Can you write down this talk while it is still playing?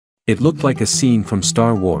It looked like a scene from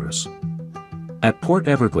Star Wars. At Port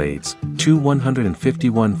Everglades, two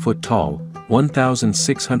 151-foot-tall,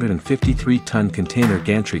 1,653-ton container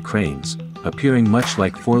gantry cranes, appearing much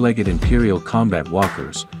like four-legged Imperial Combat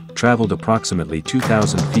Walkers, traveled approximately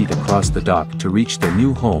 2,000 feet across the dock to reach their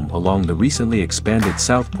new home along the recently expanded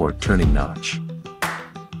Southport Turning Notch.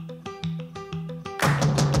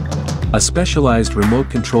 A specialized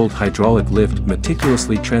remote-controlled hydraulic lift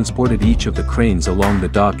meticulously transported each of the cranes along the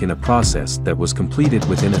dock in a process that was completed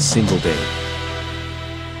within a single day.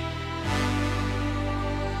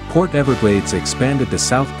 Port Everglades expanded the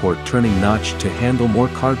Southport Turning Notch to handle more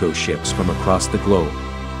cargo ships from across the globe.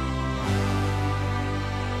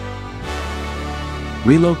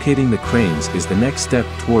 Relocating the cranes is the next step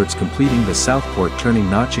towards completing the Southport Turning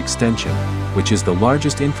Notch Extension, which is the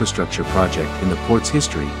largest infrastructure project in the port's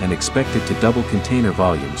history and expected to double container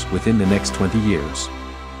volumes within the next 20 years.